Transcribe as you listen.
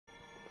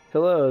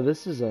Hello,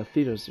 this is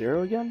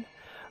pt.2 again.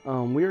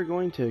 We are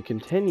going to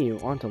continue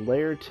on to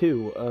Layer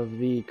 2 of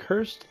the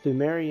Cursed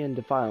Pthumerian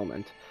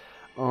Defilement.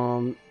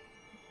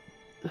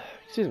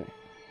 Excuse me.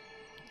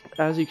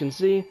 As you can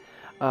see,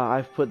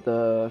 I've put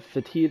the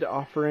Fatigued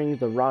offering,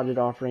 the Rotted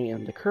offering,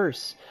 and the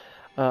Curse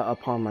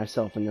upon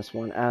myself in this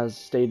one, as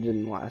stated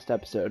in the last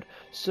episode.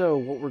 So,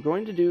 what we're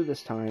going to do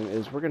this time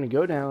is we're going to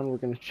go down, we're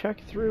going to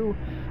check through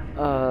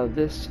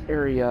this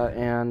area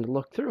and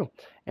look through.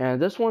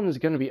 And this one is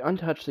going to be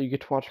untouched, so you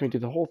get to watch me do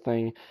the whole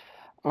thing.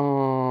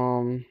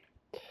 I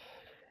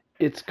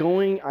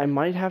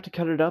might have to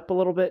cut it up a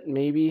little bit,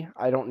 maybe.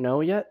 I don't know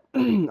yet.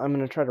 I'm going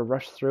to try to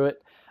rush through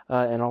it.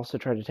 And also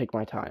try to take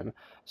my time.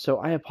 So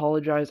I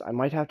apologize. I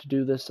might have to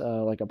do this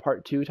like a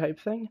part 2 type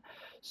thing.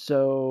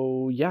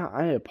 So yeah,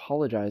 I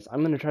apologize. I'm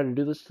going to try to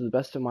do this to the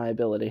best of my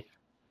ability.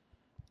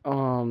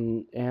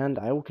 And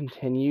I will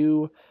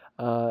continue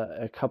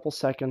a couple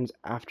seconds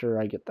after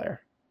I get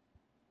there.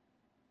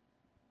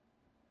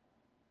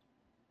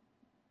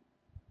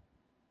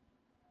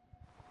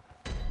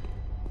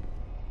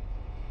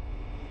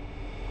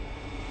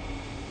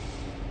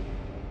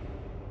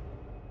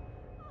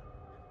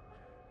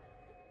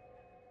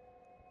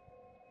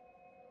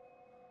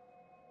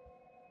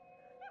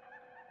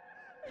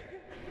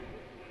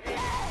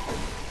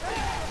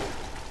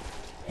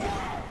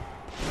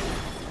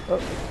 Oh,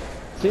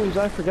 seems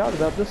I forgot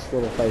about this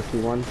little feisty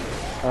one.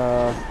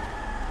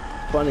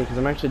 Funny, because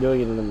I'm actually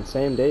doing it in the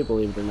same day,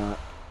 believe it or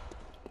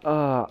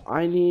not.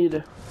 I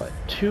need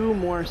 2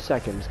 more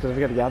seconds, because I've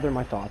got to gather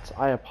my thoughts.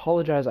 I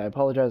apologize, I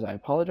apologize, I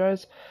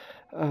apologize.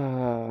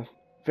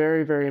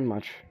 Very, very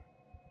much.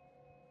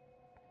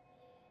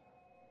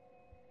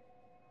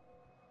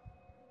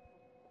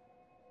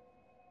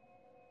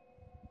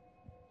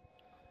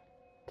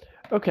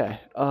 Okay,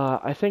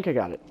 I think I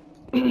got it.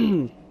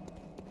 I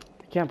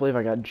can't believe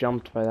I got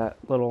jumped by that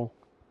little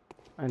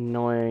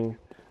annoying...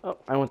 Oh,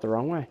 I went the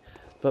wrong way.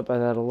 But by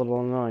that a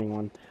little annoying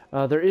one.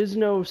 There is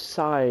no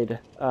side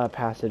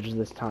passage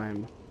this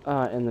time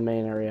in the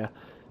main area.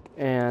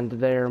 And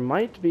there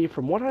might be,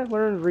 from what I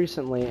learned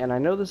recently, and I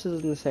know this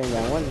isn't the same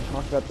guy. I wanted to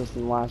talk about this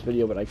in the last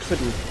video, but I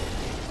couldn't.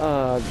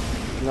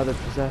 Another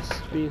possessed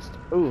beast.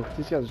 Ooh,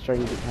 these guys are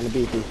starting to get kind of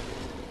beefy.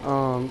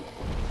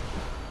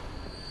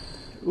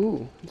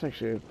 Ooh, that's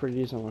actually a pretty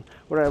decent one.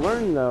 What I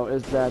learned, though,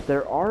 is that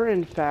there are,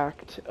 in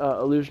fact,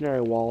 illusionary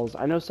walls.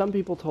 I know some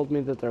people told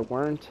me that there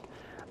weren't.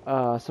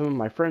 Some of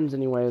my friends,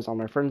 anyways, on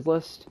my friends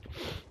list.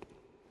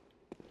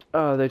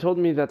 They told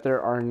me that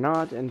there are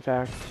not, in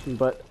fact,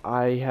 but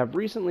I have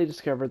recently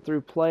discovered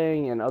through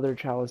playing in other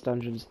Chalice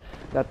dungeons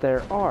that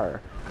there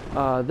are.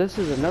 This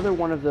is another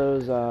one of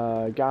those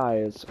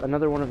guys,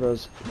 another one of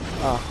those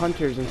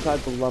hunters inside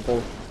the level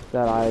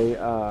that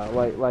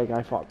like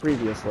I fought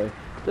previously.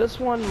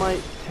 This one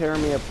might tear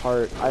me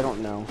apart, I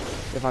don't know.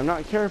 If I'm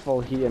not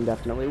careful, he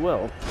indefinitely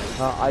will.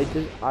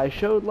 I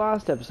showed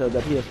last episode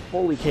that he is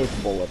fully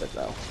capable of it,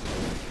 though.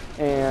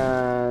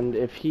 And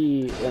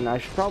I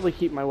should probably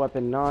keep my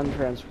weapon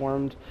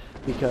non-transformed,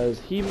 because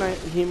he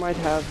might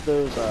have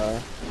those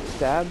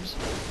stabs,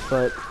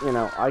 but, you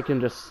know, I can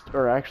just,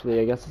 or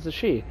actually, I guess it's a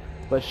she.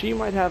 But she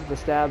might have the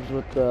stabs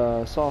with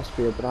the saw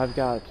spear, but I've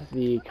got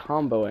the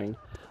comboing.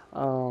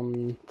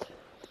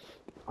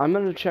 I'm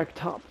gonna check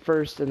top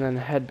first and then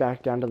head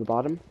back down to the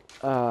bottom.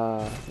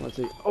 Let's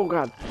see. Oh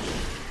god.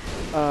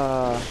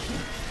 Let's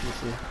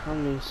see. How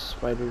many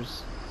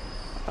spiders?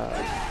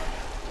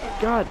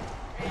 God.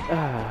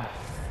 I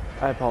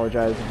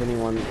apologize if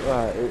anyone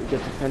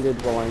gets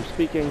offended while I'm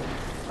speaking.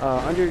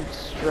 Under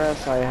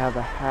stress, I have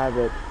a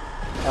habit,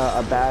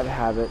 a bad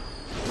habit.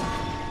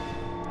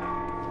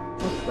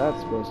 What's that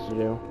supposed to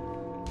do?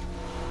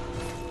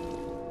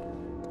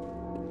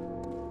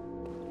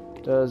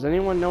 Does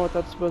anyone know what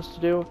that's supposed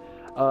to do?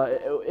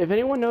 If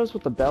anyone knows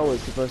what the bell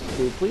is supposed to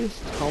do, please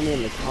tell me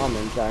in the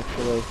comments,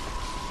 actually.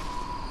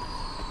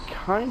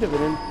 Kind of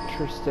an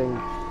interesting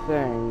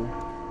thing.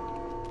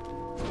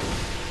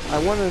 I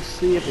want to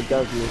see if it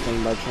does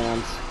anything by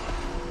chance.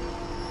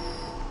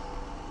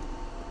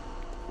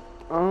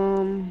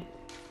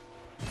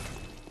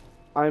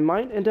 I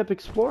might end up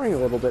exploring a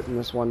little bit in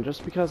this one,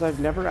 just because I've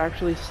never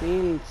actually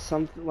seen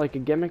something like a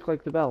gimmick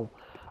like the bell.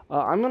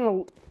 I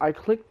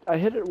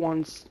hit it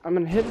once, I'm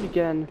gonna hit it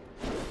again,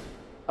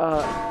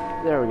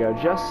 there we go,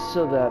 just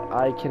so that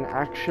I can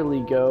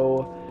actually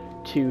go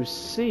to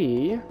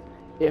see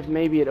if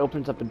maybe it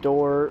opens up a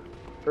door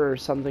or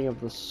something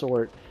of the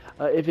sort.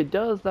 If it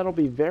does, that'll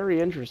be very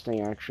interesting,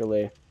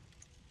 actually.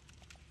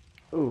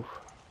 Ooh,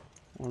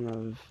 one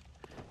of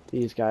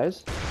these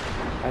guys.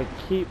 I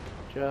keep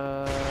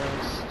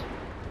just...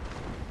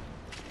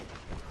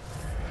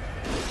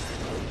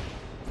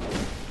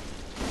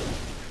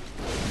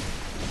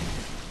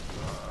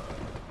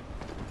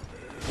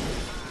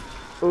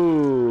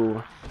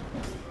 Ooh.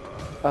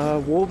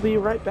 We'll be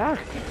right back.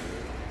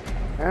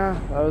 Ah,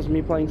 that was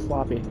me playing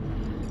sloppy.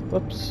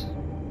 Whoops.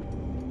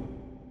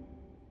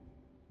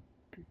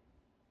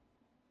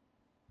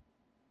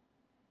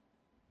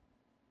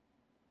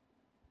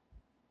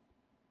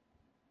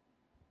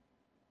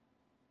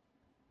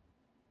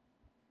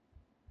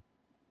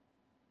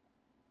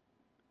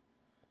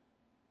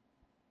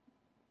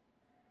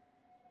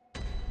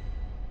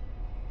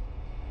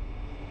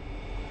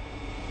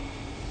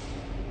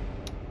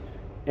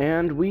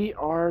 And we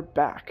are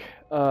back.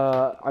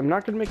 I'm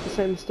not going to make the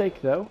same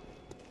mistake, though.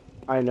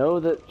 I know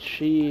that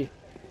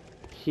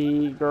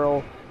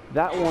girl,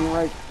 that one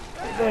right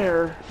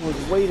there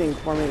was waiting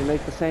for me to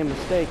make the same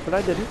mistake, but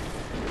I didn't.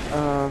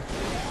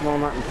 Well,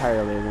 not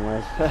entirely,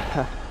 anyways,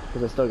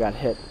 because I still got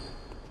hit,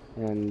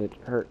 and it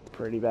hurt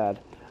pretty bad.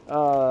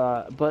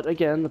 But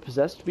again, the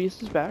possessed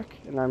beast is back,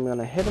 and I'm going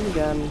to hit him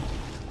again,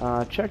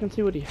 check and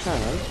see what he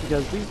has,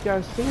 because these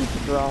guys seem to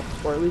drop,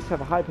 or at least have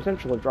a high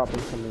potential of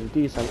dropping something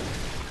decent.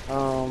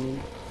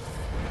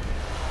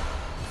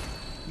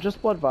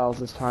 Just blood vials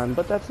this time,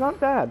 but that's not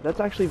bad.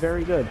 That's actually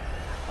very good.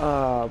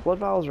 Blood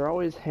vials are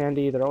always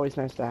handy. They're always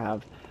nice to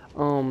have.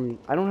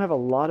 I don't have a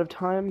lot of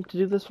time to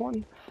do this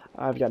one.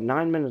 I've got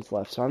 9 minutes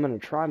left, so I'm going to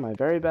try my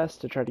very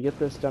best to try to get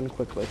this done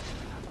quickly.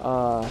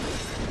 I'm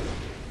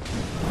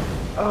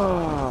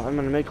going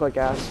to make like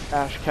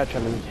Ash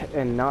Ketchum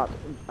and not...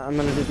 I'm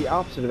going to do the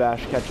opposite of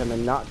Ash Ketchum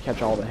and not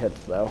catch all the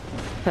hits, though.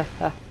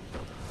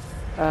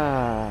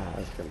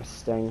 That's going to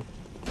sting.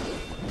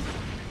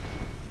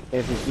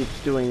 If he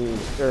keeps doing...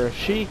 or if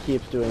she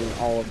keeps doing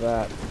all of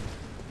that.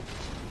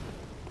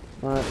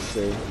 Let's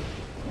see.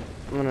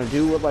 I'm going to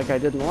do what like I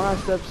did in the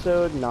last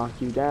episode, knock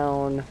you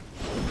down.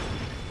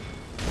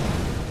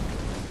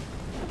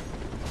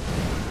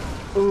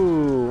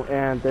 Ooh,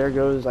 and there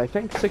goes, I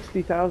think,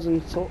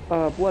 60,000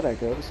 blood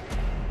echoes.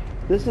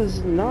 This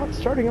is not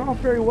starting off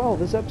very well.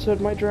 This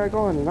episode might drag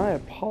on, and I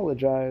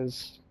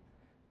apologize.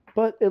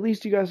 But at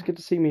least you guys get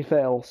to see me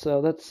fail, so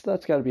that's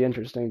got to be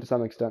interesting to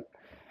some extent.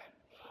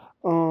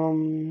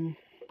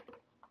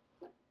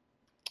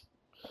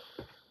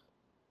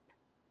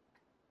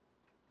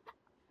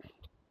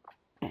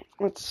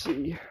 Let's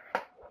see.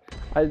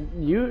 I'm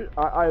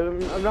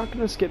not going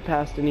to skip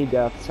past any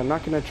deaths. I'm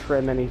not going to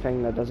trim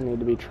anything that doesn't need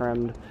to be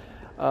trimmed,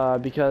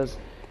 because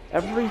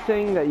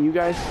everything that you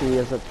guys see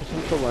is a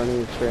potential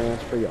learning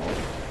experience for y'all.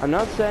 I'm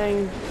not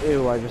saying...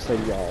 Ew, I just said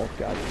y'all.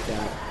 God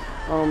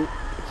damn it.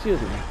 Excuse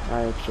me.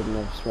 I shouldn't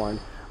have sworn.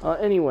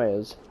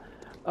 Anyways,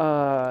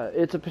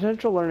 it's a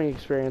potential learning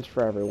experience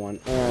for everyone,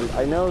 and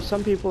I know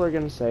some people are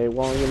going to say,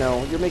 well, you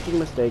know, you're making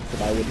mistakes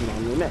that I wouldn't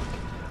normally make,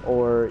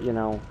 or, you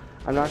know,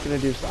 I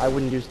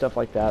wouldn't do stuff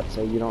like that,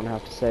 so you don't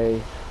have to say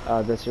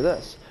this or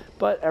this.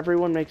 But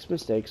everyone makes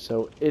mistakes,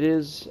 so it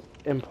is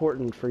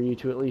important for you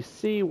to at least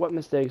see what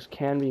mistakes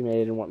can be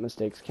made and what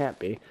mistakes can't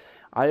be.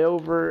 I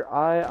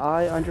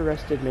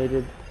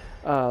underestimated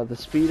the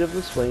speed of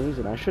the swings,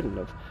 and I shouldn't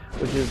have,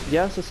 which is,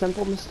 yes, a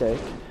simple mistake.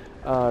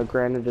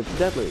 Granted, it's a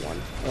deadly one,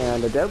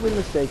 and a deadly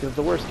mistake is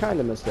the worst kind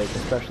of mistake,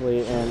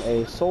 especially in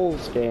a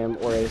Souls game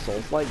or a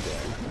Souls-like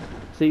game.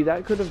 See,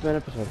 that could have been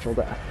a potential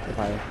death if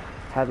I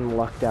hadn't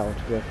lucked out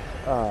with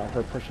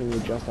her pushing me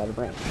just out of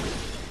range.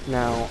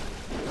 Now,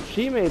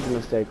 she made the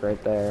mistake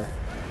right there.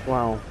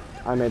 Well,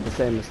 I made the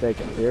same mistake,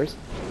 it appears.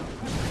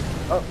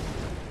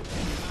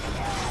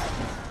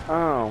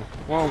 Oh,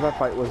 well, that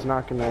fight was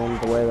not going to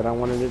end the way that I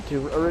wanted it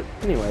to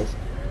anyways.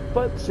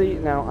 But see,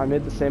 now I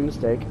made the same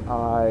mistake.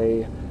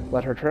 I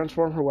let her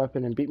transform her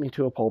weapon and beat me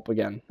to a pulp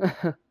again.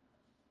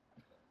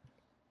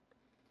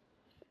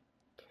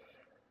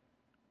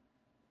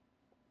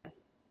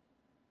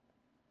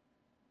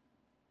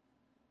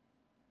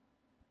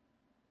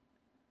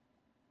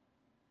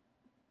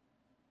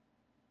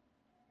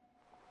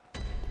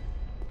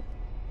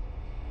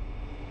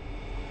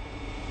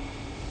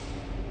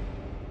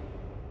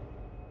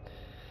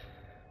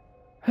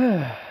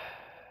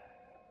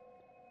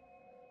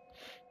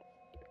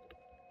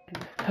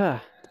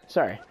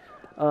 Sorry.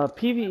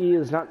 PvE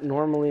is not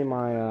normally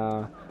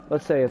my,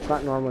 let's say it's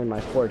not normally my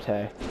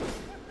forte.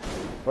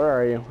 Where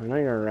are you? I know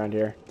you're around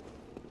here.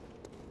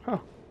 Huh.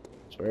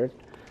 That's weird.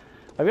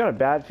 I've got a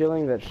bad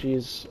feeling that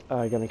she's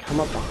gonna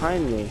come up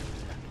behind me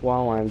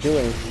while I'm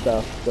doing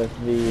stuff with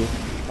the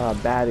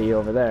baddie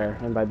over there.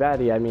 And by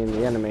baddie, I mean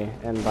the enemy.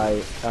 And by,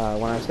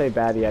 when I say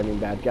baddie, I mean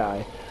bad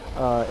guy.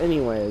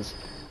 Anyways,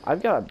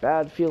 I've got a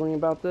bad feeling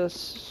about this,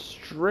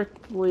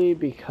 strictly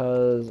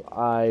because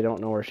I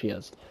don't know where she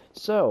is.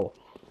 So,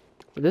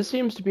 this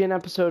seems to be an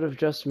episode of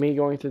just me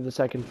going through the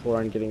second floor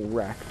and getting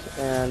wrecked.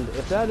 And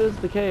if that is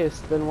the case,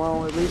 then,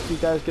 well, at least you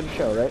guys get a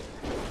show, right?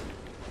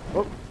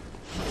 Oh.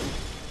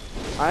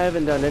 I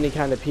haven't done any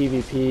kind of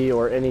PvP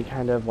or any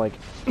kind of, like,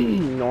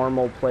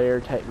 normal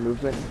player type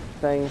movement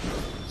thing.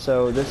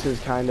 So this is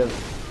kind of...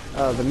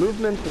 the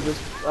movement of this,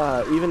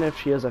 even if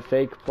she is a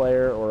fake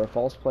player or a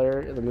false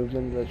player, the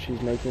movement that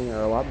she's making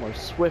are a lot more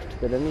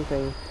swift than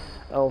anything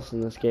else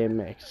in this game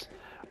makes.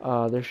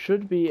 There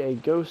should be a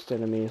ghost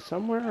enemy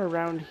somewhere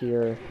around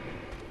here.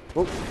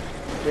 Oh,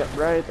 yeah,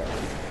 right there.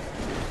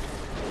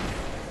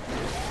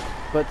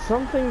 But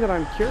something that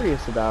I'm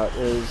curious about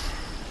is,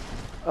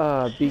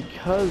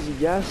 because,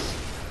 yes,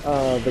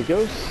 the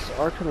ghosts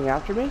are coming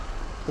after me,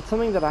 but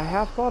something that I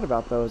have thought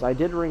about, though, is I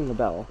did ring the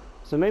bell.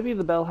 So maybe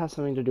the bell has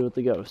something to do with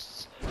the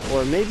ghosts.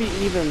 Or maybe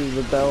even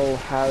the bell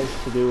has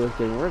to do with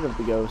getting rid of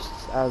the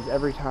ghosts, as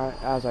every time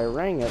as I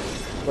rang it,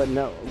 but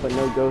no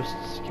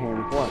ghosts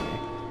came for me.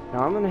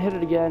 Now I'm gonna hit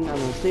it again, I'm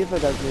gonna see if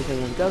it does anything.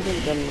 If it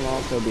doesn't, then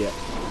well, so be it.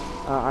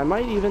 I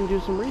might even do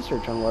some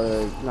research on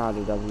whether or not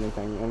it does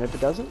anything, and if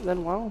it doesn't,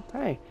 then, well,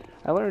 hey,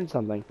 I learned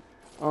something.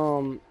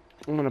 I'm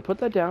going to put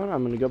that down.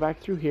 I'm going to go back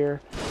through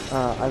here.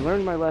 I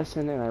learned my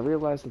lesson, and I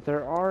realized that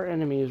there are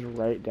enemies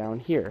right down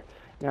here.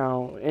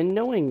 Now, in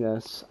knowing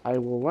this, I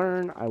will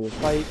learn, I will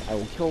fight, I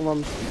will kill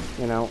them,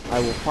 you know, I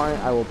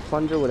will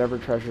plunder whatever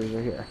treasures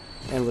are here.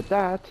 And with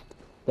that,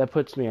 that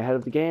puts me ahead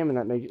of the game, and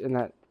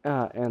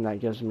that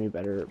gives me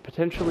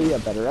potentially a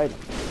better item.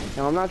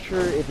 Now, I'm not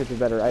sure if it's a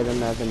better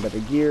item as in better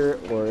gear,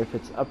 or if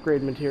it's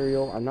upgrade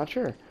material, I'm not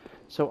sure.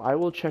 So I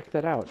will check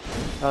that out.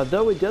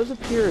 Though it does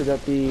appear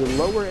that the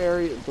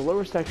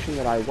lower section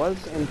that I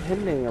was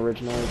intending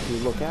originally to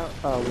look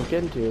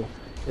into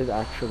is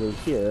actually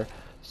here.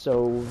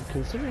 So,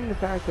 considering the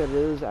fact that it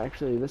is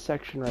actually this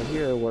section right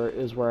here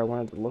where I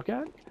wanted to look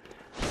at,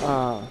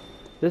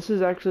 this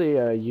is actually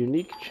a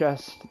unique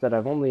chest that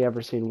I've only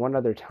ever seen one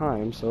other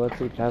time, so let's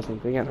see if it has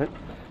anything in it,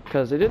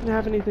 because it didn't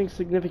have anything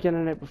significant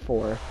in it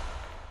before.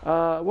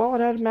 Well,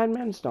 it had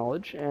Madman's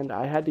Knowledge, and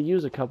I had to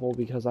use a couple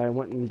because I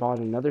went and bought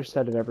another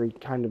set of every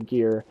kind of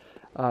gear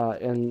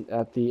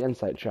at the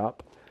Insight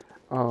shop.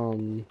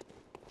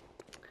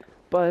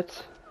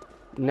 But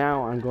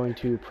now I'm going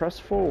to press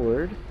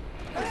forward.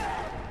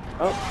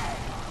 Oh,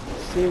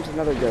 seems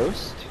another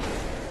ghost.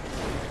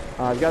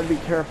 I've got to be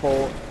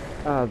careful,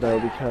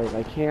 though, because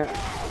I can't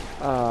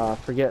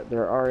forget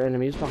there are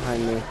enemies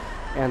behind me,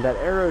 and that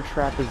arrow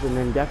trap is an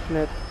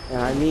indefinite,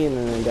 and I mean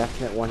an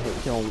indefinite one-hit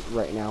kill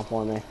right now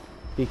for me,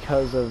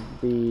 because of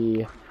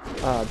the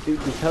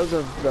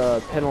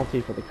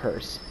penalty for the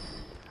curse.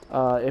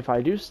 If I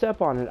do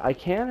step on it, I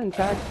can, in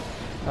fact,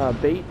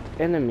 bait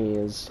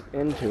enemies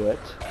into it,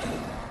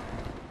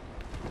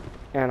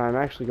 and I'm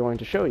actually going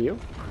to show you.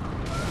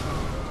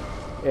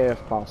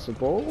 If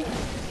possible.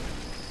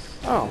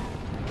 Oh.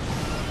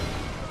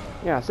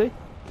 Yeah, see?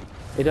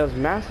 It does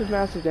massive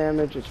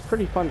damage. It's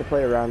pretty fun to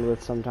play around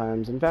with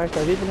sometimes. In fact,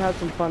 I've even had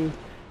some fun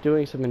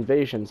doing some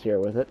invasions here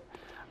with it.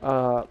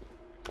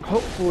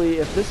 Hopefully,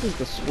 if this is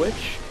the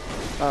switch,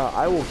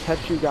 I will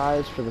catch you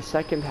guys for the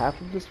second half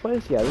of this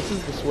place. Yeah, this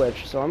is the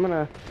switch. So I'm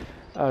gonna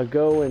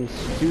go and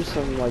do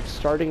some, like,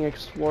 starting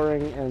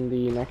exploring in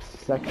the next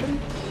section.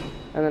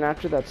 And then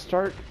after that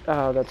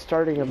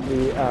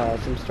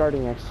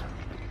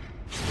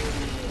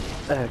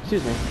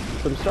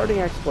some starting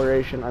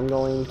exploration, I'm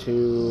going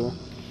to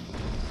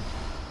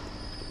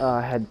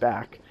head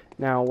back.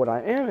 Now, what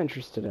I am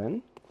interested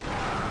in,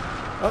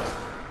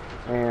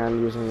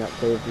 and using that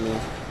saved me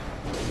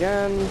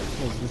again,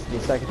 as this is the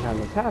second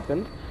time it's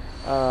happened.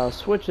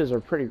 Switches are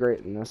pretty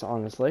great in this,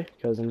 honestly,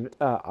 because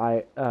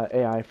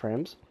AI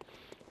frames,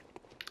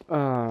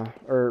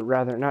 or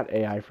rather, not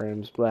AI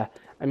frames, I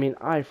mean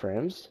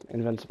iframes,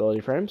 invincibility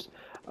frames,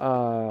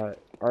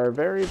 are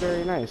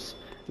very nice.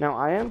 Now,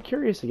 I am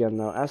curious again,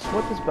 though, as to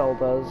what this bell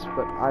does,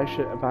 but I'm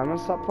going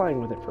to stop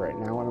playing with it for right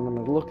now, and I'm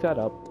going to look that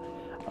up,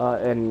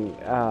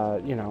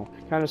 you know,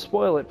 kind of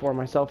spoil it for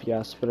myself,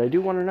 yes, but I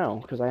do want to know,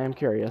 because I am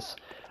curious.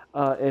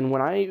 And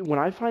when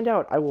I find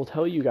out, I will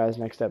tell you guys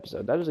next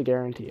episode. That is a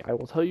guarantee. I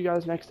will tell you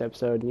guys next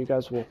episode, and you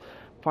guys will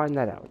find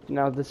that out.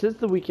 Now, this is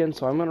the weekend,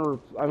 so I'm gonna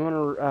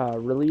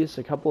release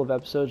a couple of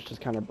episodes,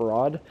 just kind of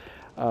broad,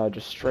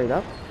 just straight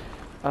up.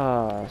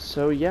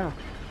 So yeah,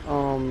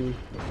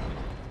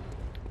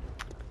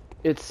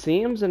 it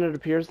seems and it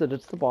appears that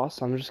it's the boss.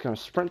 So I'm just gonna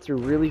sprint through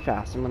really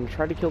fast. I'm gonna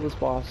try to kill this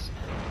boss.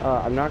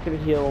 I'm not gonna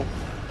heal.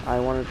 I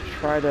want to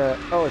try to.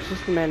 Oh, it's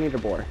just the man-eater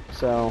boar.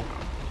 So.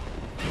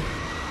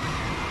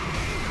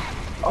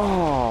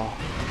 Oh,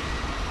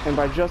 and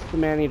by just the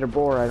man-eater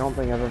boar, I don't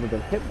think I've ever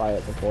been hit by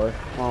it before.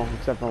 Well,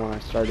 except for when I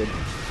started,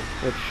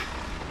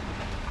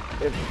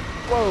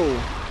 whoa,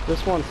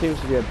 this one seems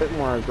to be a bit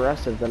more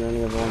aggressive than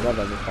any of the ones I've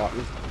ever fought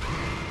in.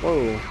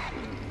 Whoa.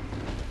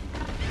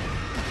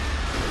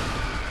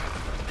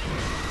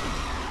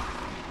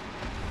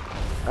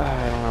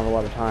 I don't have a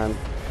lot of time.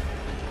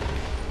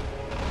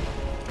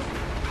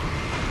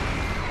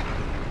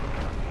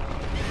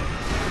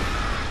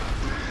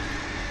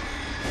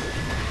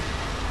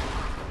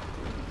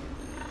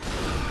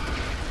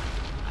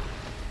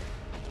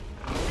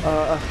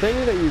 A thing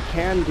that you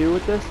can do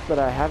with this that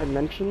I haven't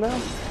mentioned though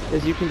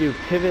is you can do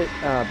pivot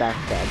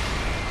backstabs.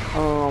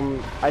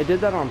 I did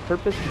that on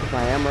purpose because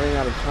I am running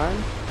out of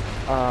time.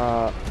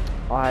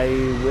 I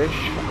wish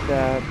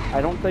that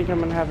I don't think I'm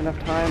gonna have enough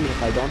time, and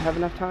if I don't have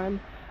enough time,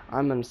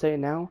 I'm gonna say it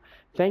now.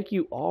 Thank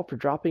you all for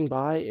dropping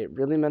by. It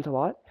really meant a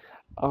lot.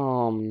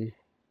 I'm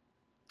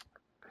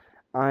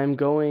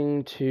gonna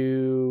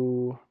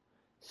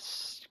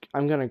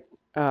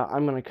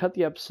cut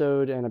the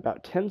episode in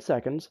about 10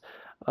 seconds.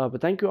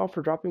 But thank you all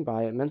for dropping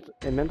by. It meant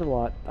a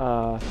lot.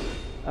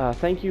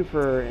 Thank you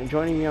for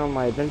joining me on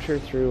my adventure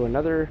through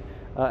another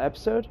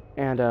episode,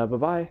 and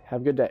bye-bye.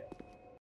 Have a good day.